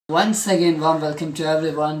Once again, warm welcome to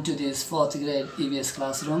everyone to this 4th grade EVS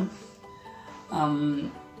classroom.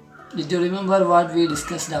 Did you remember what we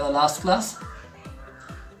discussed in our last class?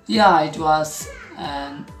 Yeah, it was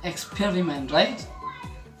an experiment, right?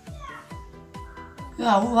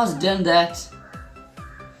 Yeah, who has done that?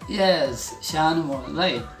 Yes, Shanmol,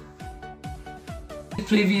 right? The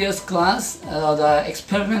previous class, the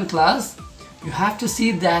experiment class, you have to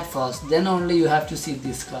see that first, then only you have to see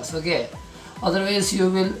this class, okay? Otherwise you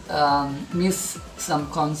will miss some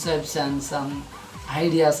concepts and some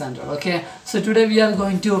ideas and all, okay? So today we are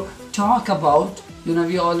going to talk about,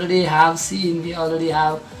 we already have seen, we already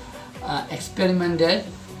have experimented,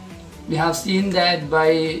 we have seen that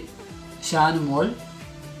by Shanmol,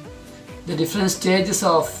 the different stages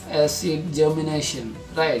of seed germination,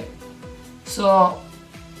 right? So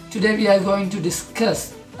today we are going to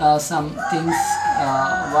discuss some things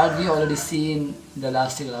what we already seen in the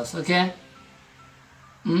last class, okay?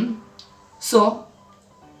 So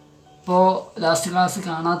for last class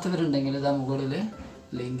കാണാത്തവരുണ്ടെങ്കിൽ ഇതാ മുകളിൽ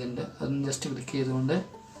link ഉണ്ട്, അതൊന്ന് just click ചെയ്തുകൊണ്ട്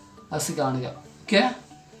class കാണുക, okay?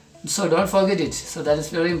 So don't forget it. So that is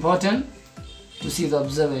very important to see the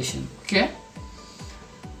observation, okay?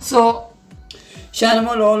 So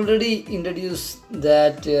Shanmol already introduced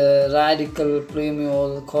that Radicle,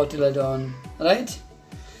 Plumule, Cotyledon, right?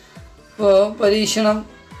 അപ്പോൾ പരീക്ഷണം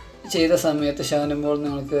ചെയ്ത സമയത്ത് ഷാനുമോൾ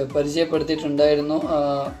നിങ്ങൾക്ക് പരിചയപ്പെടുത്തിയിട്ടുണ്ടായിരുന്നു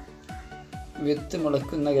വിത്ത്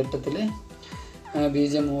മുളക്കുന്ന ഘട്ടത്തിൽ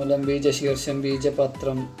ബീജമൂലം, ബീജശീർഷം,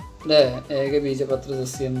 ബീജപത്രം, അല്ലേ, ഏകബീജപത്ര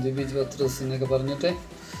സസ്യം, ദ്വിബീജപത്ര സസ്യം എന്നൊക്കെ പറഞ്ഞിട്ട്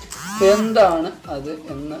എന്താണ് അത്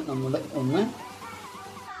എന്ന് നമ്മൾ ഒന്ന്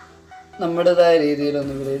നമ്മുടേതായ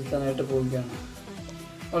രീതിയിലൊന്ന് വിലയിരുത്താനായിട്ട് പോവുകയാണ്.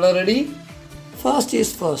 Already first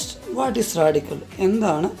is first. What is radical?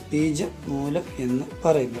 എന്താണ് ബീജമൂലം എന്ന്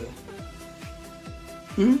പറയുന്നത്?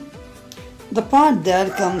 The part that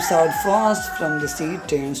comes out first from the seed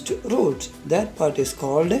turns to root. That part is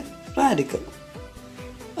called radicle.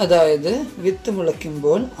 അതായത് വിത്ത്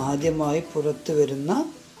മുളയ്ക്കുമ്പോൾ ആദ്യമായി പുറത്തു വരുന്ന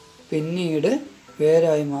പിന്നീട്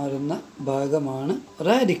വേരായി മാറുന്ന ഭാഗമാണ്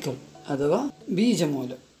റാഡിക്കൽ അഥവാ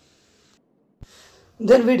ബീജമൂലം.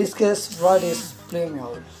 Then we discuss what is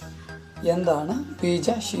plumule. എന്താണ്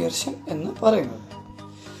ബീജശീർഷം എന്ന് പറയുന്നത്?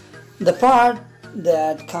 The part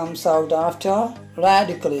that comes out after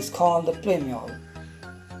radicle is called the plumule.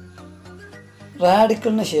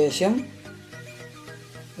 റാഡിക്കലിന് ശേഷം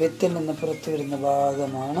വിത്തിൽ നിന്ന് പുറത്തു വരുന്ന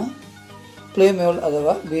ഭാഗമാണ് plumule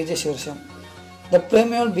അഥവാ ബീജശീർഷം. The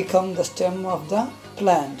plumule becomes the stem of the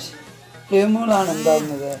plant. plumule ആണ്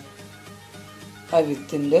എന്താകുന്നത്? ആ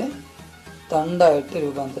വിത്തിൻ്റെ തണ്ടായിട്ട്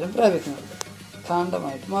രൂപാന്തരം പ്രാപിക്കുന്നത്,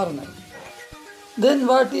 കാണ്ഡമായിട്ട് മാറുന്നത്. Then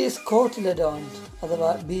what is cotyledon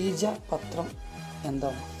അഥവാ ബീജപത്രം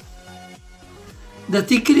എന്താണ്? The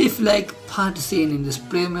thick leaf-like part seen in the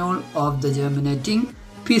plumule of the germinating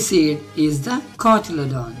pea seed is the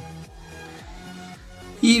cotyledon.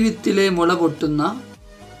 ഈ വിത്തിലെ മുള പൊട്ടുന്ന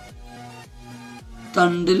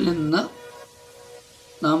തണ്ടിൽ നിന്ന്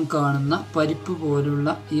നാം കാണുന്ന പരിപ്പ്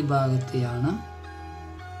പോലുള്ള ഈ ഭാഗത്തെയാണ്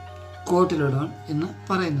കോട്ടിലഡോൺ എന്ന്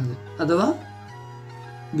പറയുന്നത് അഥവാ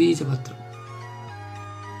ബീജപത്രം.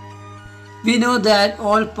 We know that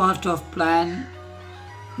all parts of plant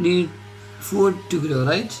need food to grow,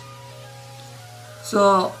 right? So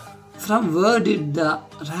from where did the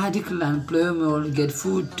radicle and plumule get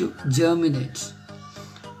food to germinate?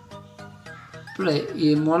 ഈ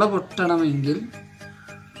മുള പൊട്ടണമെങ്കിൽ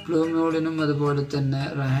പ്ലൂമ്യൂളിനും അതുപോലെ തന്നെ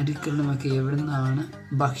റാഡിക്കലിനുമൊക്കെ എവിടെ നിന്നാണ്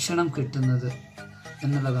ഭക്ഷണം കിട്ടുന്നത്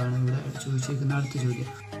എന്നുള്ളതാണ് ഇവിടെ ചോദിച്ചിരിക്കുന്ന അടുത്ത ചോദ്യം.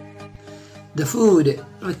 The food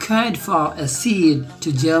required for a seed to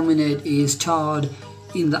germinate is stored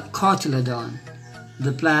in the cotyledon.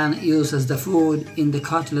 The plant uses the food in the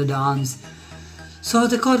cotyledons, so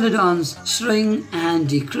the cotyledons shrink and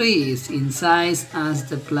decrease in size as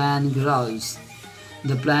the plant grows.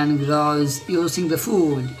 The plant grows using the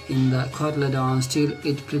food in the cotyledons till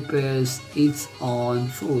it prepares its own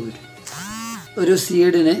food. ഒരു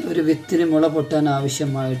സീഡിന്, ഒരു വിത്തിന് മുള പൊട്ടാൻ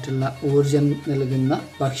ആവശ്യമായിട്ടുള്ള ഊർജം നൽകുന്ന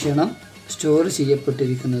ഭക്ഷണം store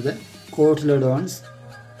ചെയ്യപ്പെട്ടിരിക്കുന്നത് കോട്ടിലഡോൺസ്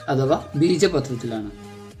അഥവാ ബീജപത്രത്തിലാണ്.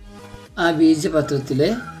 ആ ബീജപത്രത്തിലെ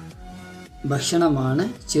ഭക്ഷണമാണ്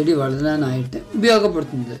ചെടി വളരാനായിട്ട്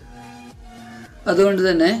ഉപയോഗപ്പെടുത്തുന്നത്. അതുകൊണ്ട്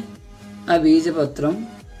തന്നെ ആ ബീജപത്രം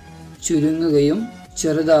ചുരുങ്ങുകയും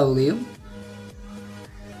ചെറുതാവുകയും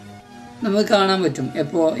നമുക്ക് കാണാൻ പറ്റും.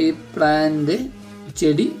 എപ്പോൾ ഈ പ്ലാന്റ്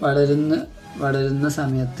ചെടി വളരുന്ന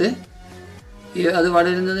സമയത്ത് അത്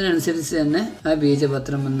വളരുന്നതിനനുസരിച്ച് തന്നെ ആ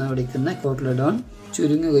ബീജപത്രം എന്ന് വിളിക്കുന്ന കോട്ടിലഡോൺ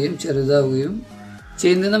ചുരുങ്ങുകയും ചെറുതാവുകയും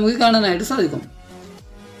ചെയ്യുന്നത് നമുക്ക് കാണാനായിട്ട് സാധിക്കും.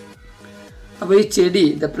 അപ്പോൾ ഈ ചെടി,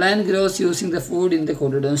 the plant grows using the food in the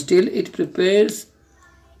cotyledon. Still it prepares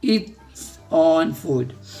its own food.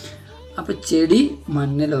 അപ്പോൾ ചെടി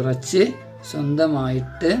മണ്ണിലുറച്ച്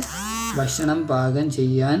സ്വന്തമായിട്ട് ഭക്ഷണം പാകം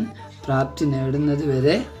ചെയ്യാൻ പ്രാപ്തി നേടുന്നത്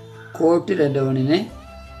വരെ കോട്ടിലഡോണിൻ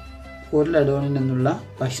എന്നുള്ള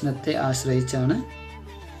ഭക്ഷണത്തെ ആശ്രയിച്ചാണ്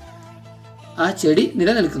ആ ചെടി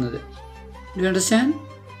നിലനിൽക്കുന്നത്. Do you understand?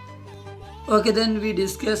 Okay, then we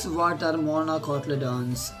discuss what are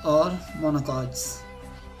monocotyledons or monocots.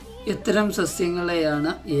 ഇത്തരം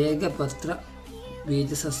സസ്യങ്ങളെയാണ് ഏകപത്ര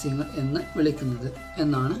ബീജസസ്യങ്ങൾ എന്ന് വിളിക്കുന്നത്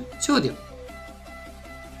എന്നാണ് ചോദ്യം.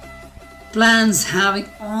 Plants having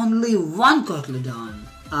only one cotyledon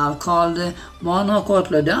are called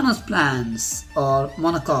monocotyledonous plants or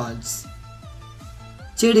monocots.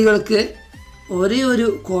 ചെടികൾക്ക് ഒരേ ഒരു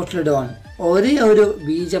കോട്ട്ലഡോൺ, ഒരേ ഒരു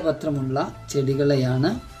ബീജപത്രമുള്ള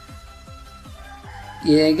ചെടികളെയാണ്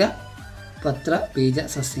ഏകപത്ര ബീജ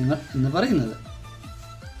സസ്യങ്ങൾ എന്ന് പറയുന്നത്.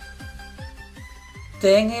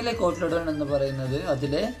 തേങ്ങയിലെ കോട്ട്ലഡോൺ എന്ന് പറയുന്നത്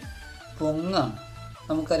അതിലെ പൊങ്ങാണ്.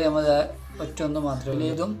 നമുക്കറിയാം, അത് ഒറ്റൊന്ന് മാത്രമേ.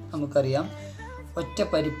 ഇതും നമുക്കറിയാം ഒറ്റ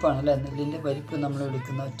പരിപ്പാണ് അല്ലേ, നെല്ലിൻ്റെ പരിപ്പ് നമ്മൾ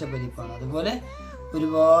എടുക്കുന്ന ഒറ്റ പരിപ്പാണ്. അതുപോലെ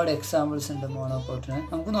ഒരുപാട് എക്സാമ്പിൾസ് ഉണ്ട് മോണോകോട്ടിന്.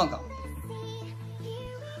 നമുക്ക് നോക്കാം.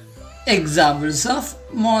 Examples of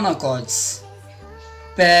മോണോകോട്സ്: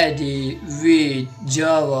 paddy, wheat,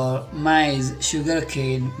 jowar, maize,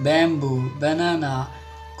 sugarcane, bamboo, banana,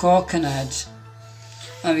 coconut.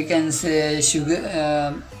 We can say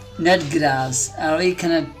nut grass,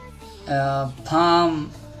 arecanut, palm,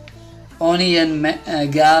 onion,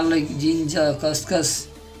 garlic, ginger, couscous,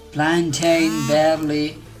 plantain, barley,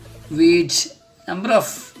 wheat. Number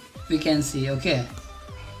of we can see. Okay,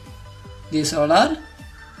 these all are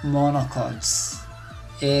monocots.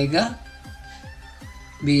 ഏക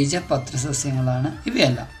ബീജപത്ര സസ്യങ്ങളാണ്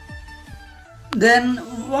ഇവയെല്ലാം. Then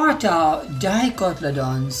what are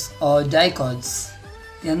dicotyledons or dicots?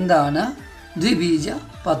 എന്താണ് ദ്വിബീജ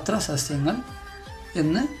പത്ര സസ്യങ്ങൾ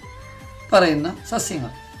എന്ന് പറയുന്ന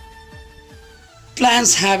സസ്യങ്ങൾ?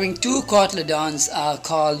 Plants having two cotyledons are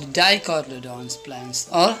called dicotyledons plants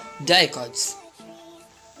or dicots.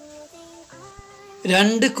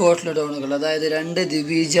 രണ്ട് കോട്ട്ലഡോണുകൾ, അതായത് രണ്ട്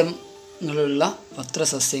ദ്വിബീജങ്ങളുള്ള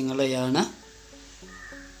പത്രസസ്യങ്ങളെയാണ്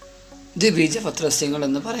ദ്വിബീജ പത്രസസ്യങ്ങൾ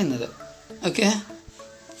എന്ന് പറയുന്നത്. ഓക്കെ,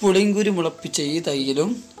 പുളിങ്കുരു മുളപ്പിച്ച ഈ തൈയിലും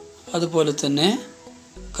അതുപോലെ തന്നെ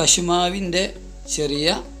കശുമാവിൻ്റെ ചെറിയ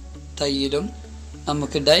തൈയിലും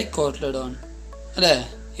നമുക്ക് ഡൈകോട്ട്ലഡോൺ അല്ലേ,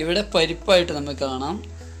 ഇവിടെ പരിപ്പായിട്ട് നമുക്ക് കാണാം.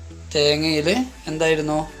 തേങ്ങയിൽ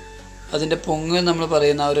എന്തായിരുന്നു, അതിൻ്റെ പൊങ്ങ് നമ്മൾ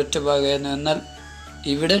പറയുന്ന ആ ഒരൊറ്റ ഭാഗമായിരുന്നു. എന്നാൽ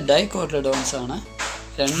ഇവിടെ ഡൈകോട്ട്ലഡോൺസ് ആണ്,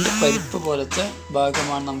 രണ്ട് പരിപ്പ് പോലത്തെ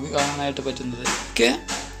ഭാഗമാണ് നമുക്ക് കാണാനായിട്ട് പറ്റുന്നത്. Okay,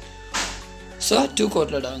 so to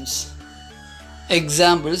കോട്ട്ലഡോൺസ്.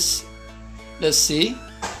 Examples, let's see.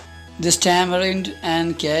 This tamarind and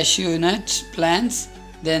cashew nut plants,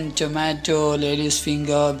 then tomato, lady's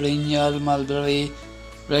finger, brinjal, mulberry,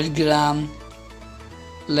 red gram,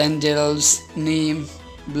 lentils, neem,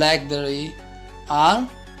 blackberry are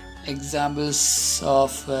examples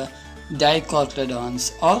of dicotyledons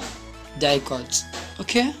or dicots.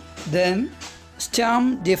 Okay, then stem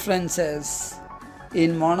differences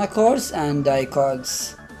in monocots and dicots.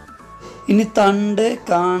 ഇനി തണ്ട്,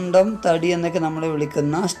 കാണ്ഡം, തടി എന്നൊക്കെ നമ്മൾ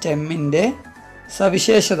വിളിക്കുന്ന സ്റ്റെമ്മിൻ്റെ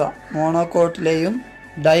സവിശേഷത മോണോകോട്ടിലെയും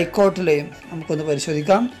ഡൈക്കോട്ടിലെയും നമുക്കൊന്ന്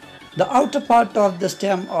പരിശോധിക്കാം. The outer part of the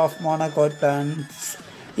stem of monocot plants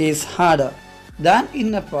is harder than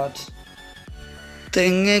inner part.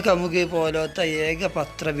 തെങ്ങ്, കമുക് പോലത്തെ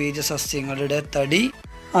ഏകപത്ര ബീജ സസ്യങ്ങളുടെ തടി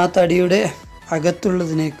ആ തടിയുടെ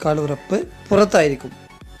അകത്തുള്ളതിനേക്കാൾ ഉറപ്പ് പുറത്തായിരിക്കും.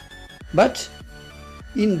 But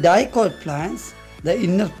in dicot plants the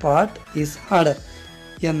inner part is harder.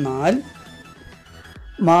 എന്നാൽ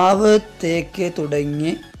മാവ്, തേക്ക്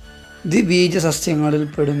തുടങ്ങി ദ്വിബീജ സസ്യങ്ങളിൽ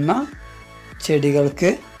പെടുന്ന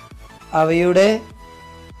ചെടികൾക്ക് അവയുടെ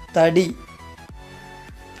തടി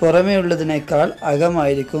പുറമേ ഉള്ളതിനേക്കാൾ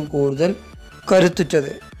അകമായിരിക്കും കൂടുതൽ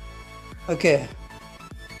കരുത്തുറ്റത്. Okay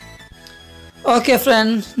Okay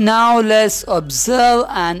friends, now let's observe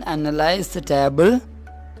and analyze the table,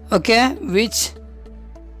 okay, which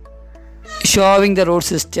showing the root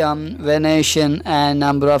system, venation and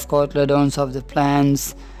number of cotyledons of the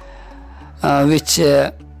plants which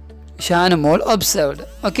Shanamol observed.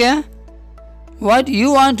 Okay, what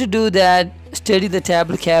you want to do that, study the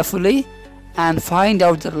table carefully and find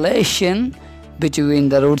out the relation between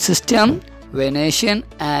the root system, venation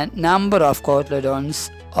and number of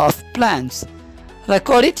cotyledons of plants.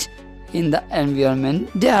 Record it in the environment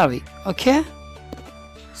diary. Okay,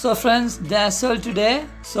 so friends, that's all today.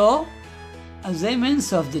 So assignments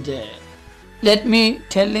of the day. Let me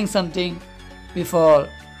telling something before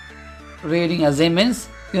reading assignments.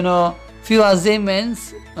 You know, few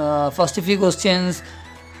assignments, first few questions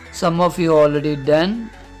some of you already done,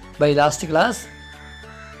 by last class,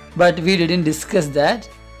 but we didn't discuss that.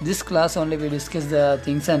 This class only we discuss the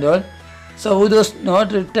things and all. So who those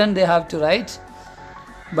not written, they have to write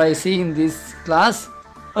by seeing this class.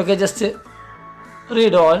 Okay, just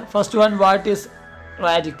read all. First one, what is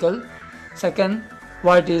radicle? Second,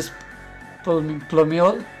 what is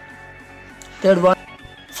plumule? Third one,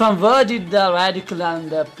 from where did the radicle and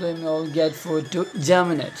the plumule get food to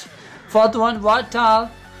germinate? Fourth one, what are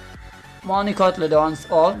monocotyledons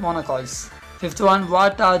or monocots? Fifth one,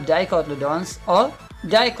 what are dicotyledons or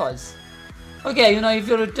dicots? Okay, if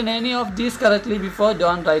you written any of these correctly before,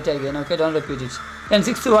 don't write again, okay, don't repeat it. Then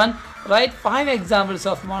sixth one, write 5 examples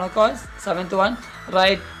of monocots. Seventh one,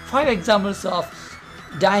 write 5 examples of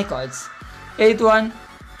dicots. Eighth one,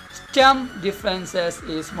 stem differences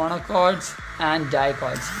is monocots and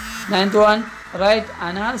dicots. Ninth one, write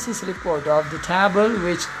analysis report of the table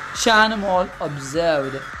which Shanamol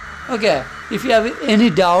observed. Okay, if you have any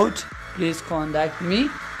doubt, please contact me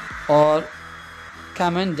or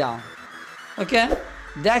comment down. Okay,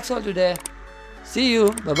 that's all today. See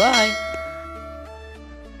you. Bye bye.